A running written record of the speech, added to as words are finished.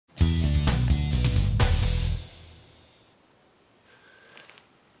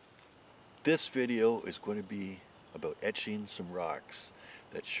This video is going to be about etching some rocks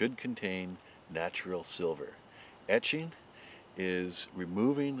that should contain natural silver. Etching is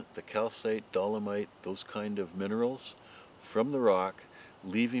removing the calcite, dolomite, those kind of minerals from the rock,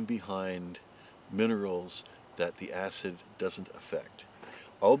 leaving behind minerals that the acid doesn't affect.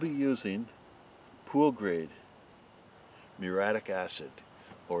 I'll be using pool grade muriatic acid,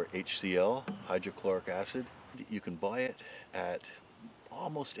 or HCl, hydrochloric acid. You can buy it at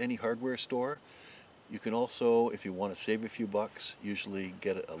almost any hardware store. You can also, if you want to save a few bucks, usually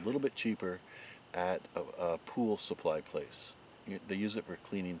get it a little bit cheaper at a pool supply place. They use it for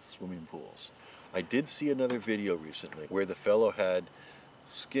cleaning swimming pools. I did see another video recently where the fellow had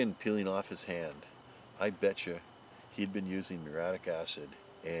skin peeling off his hand. I betcha he'd been using muriatic acid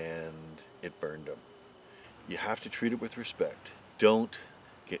and it burned him. You have to treat it with respect. Don't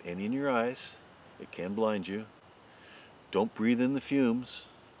get any in your eyes. It can blind you. Don't breathe in the fumes.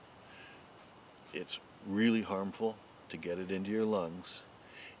 It's really harmful to get it into your lungs.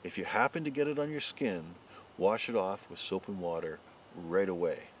 If you happen to get it on your skin, wash it off with soap and water right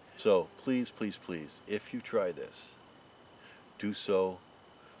away. So please, please, please, if you try this, do so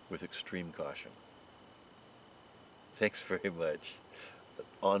with extreme caution. Thanks very much.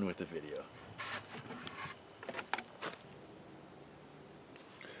 On with the video.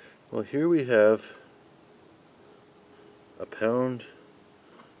 Well, here we have a pound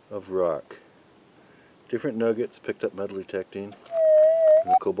of rock. Different nuggets picked up metal detecting in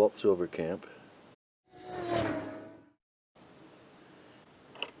the cobalt silver camp.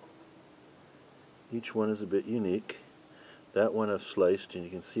 Each one is a bit unique. That one I've sliced and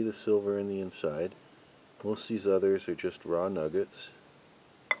you can see the silver in the inside. Most of these others are just raw nuggets.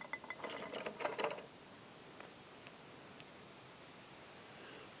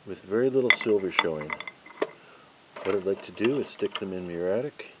 With very little silver showing. What I'd like to do is stick them in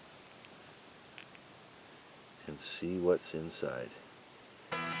muriatic and see what's inside.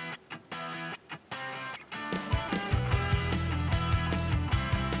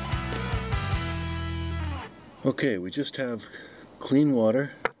 Okay, we just have clean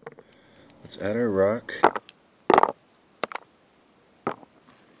water. Let's add our rock.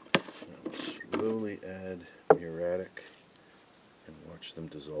 Slowly add muriatic and watch them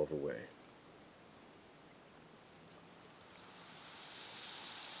dissolve away.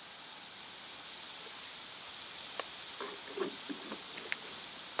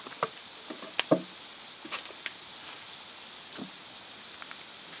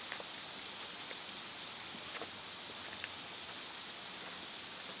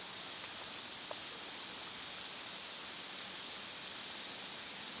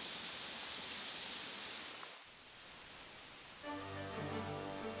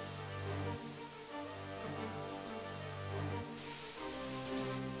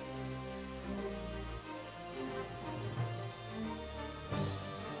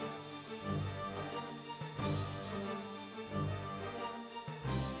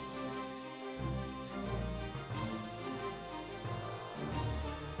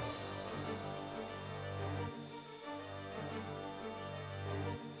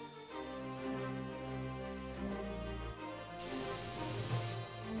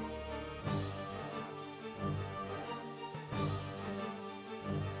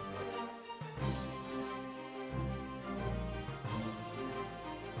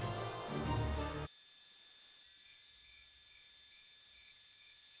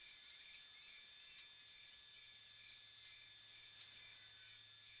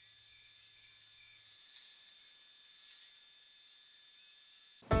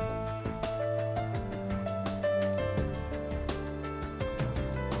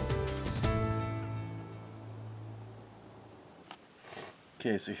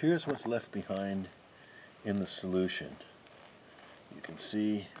 Okay, so here's what's left behind in the solution. You can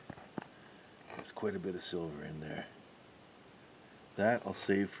see there's quite a bit of silver in there. That I'll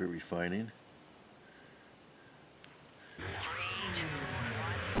save for refining.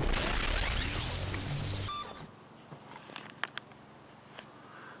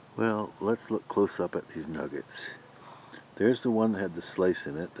 Well, let's look close up at these nuggets. There's the one that had the slice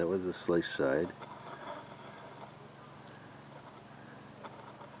in it. That was the slice side.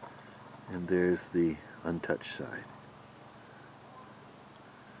 And there's the untouched side.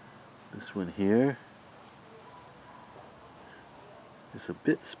 This one here is a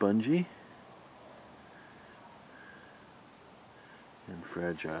bit spongy and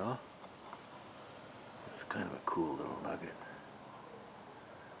fragile. It's kind of a cool little nugget.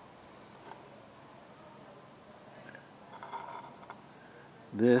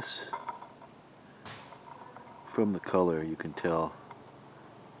 This, from the color, you can tell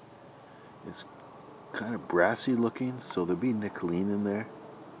It's kind of brassy looking, so there'll be nickeline in there.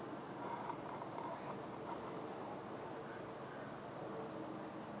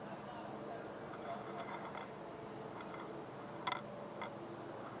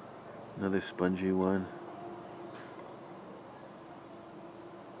 Another spongy one.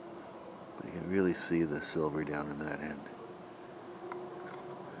 But you can really see the silver down in that end.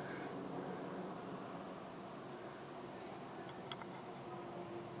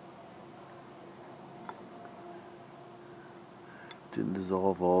 Didn't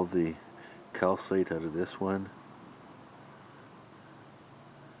dissolve all the calcite out of this one.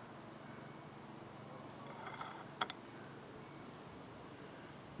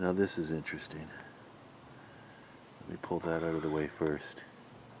 Now this is interesting. Let me pull that out of the way first.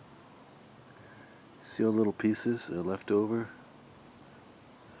 See all the little pieces that are left over?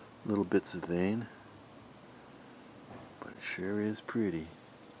 Little bits of vein. But it sure is pretty.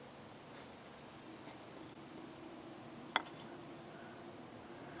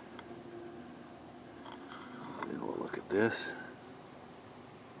 Then we'll look at this.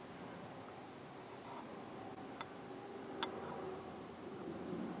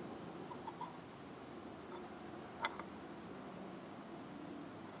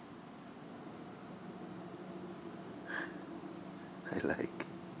 I like.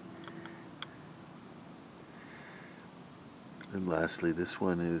 And lastly, this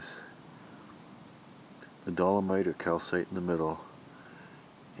one is the dolomite or calcite in the middle,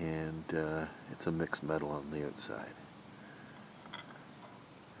 and it's a mixed metal on the outside.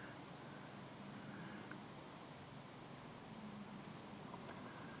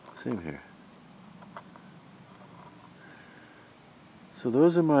 Same here. So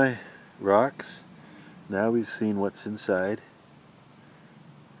those are my rocks. Now we've seen what's inside.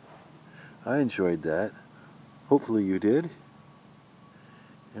 I enjoyed that. Hopefully you did.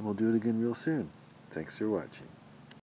 And we'll do it again real soon. Thanks for watching.